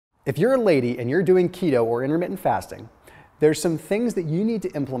If you're a lady and you're doing keto or intermittent fasting, there's some things that you need to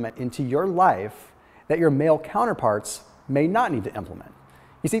implement into your life that your male counterparts may not need to implement.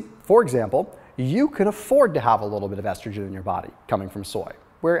 You see, for example, you can afford to have a little bit of estrogen in your body coming from soy,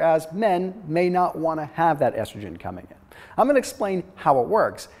 whereas men may not want to have that estrogen coming in. I'm going to explain how it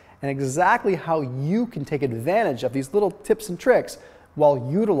works and exactly how you can take advantage of these little tips and tricks while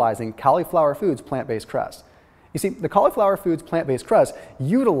utilizing Cauliflower Foods plant-based crust. You see, the Cauliflower Foods plant-based crust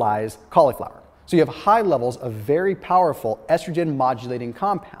utilize cauliflower. So you have high levels of very powerful estrogen modulating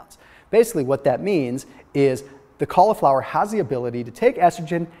compounds. Basically what that means is the cauliflower has the ability to take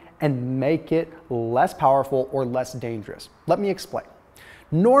estrogen and make it less powerful or less dangerous. Let me explain.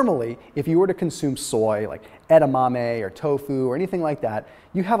 Normally, if you were to consume soy like edamame or tofu or anything like that,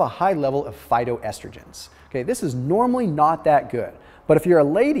 you have a high level of phytoestrogens. Okay, this is normally not that good. But if you're a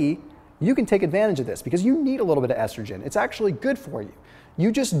lady, you can take advantage of this because you need a little bit of estrogen. It's actually good for you.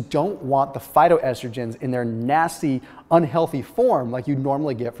 You just don't want the phytoestrogens in their nasty, unhealthy form like you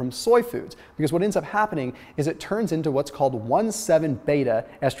normally get from soy foods. Because what ends up happening is it turns into what's called 1,7-beta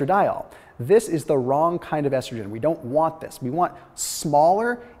estradiol. This is the wrong kind of estrogen. We don't want this. We want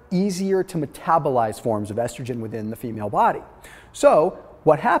smaller, easier to metabolize forms of estrogen within the female body. So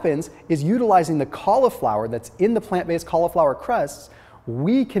what happens is utilizing the cauliflower that's in the plant-based cauliflower crusts,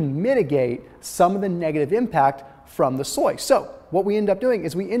 we can mitigate some of the negative impact from the soy. So what we end up doing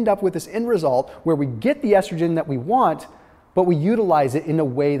is we end up with this end result where we get the estrogen that we want, but we utilize it in a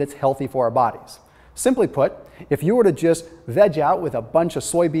way that's healthy for our bodies. Simply put, if you were to just veg out with a bunch of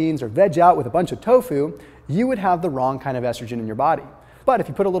soybeans or veg out with a bunch of tofu, you would have the wrong kind of estrogen in your body. But if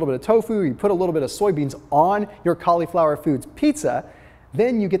you put a little bit of tofu, you put a little bit of soybeans on your Cauliflower Foods pizza,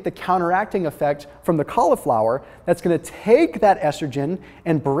 then you get the counteracting effect from the cauliflower that's going to take that estrogen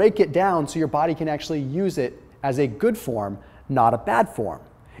and break it down so your body can actually use it as a good form, not a bad form.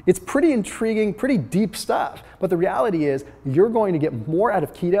 It's pretty intriguing, pretty deep stuff, but the reality is you're going to get more out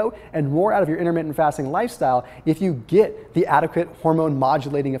of keto and more out of your intermittent fasting lifestyle if you get the adequate hormone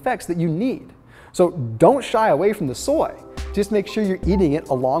modulating effects that you need. So don't shy away from the soy. Just make sure you're eating it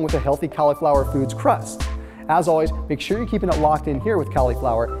along with a healthy Cauliflower Foods crust. As always, make sure you're keeping it locked in here with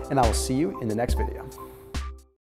cauliflower, and I will see you in the next video.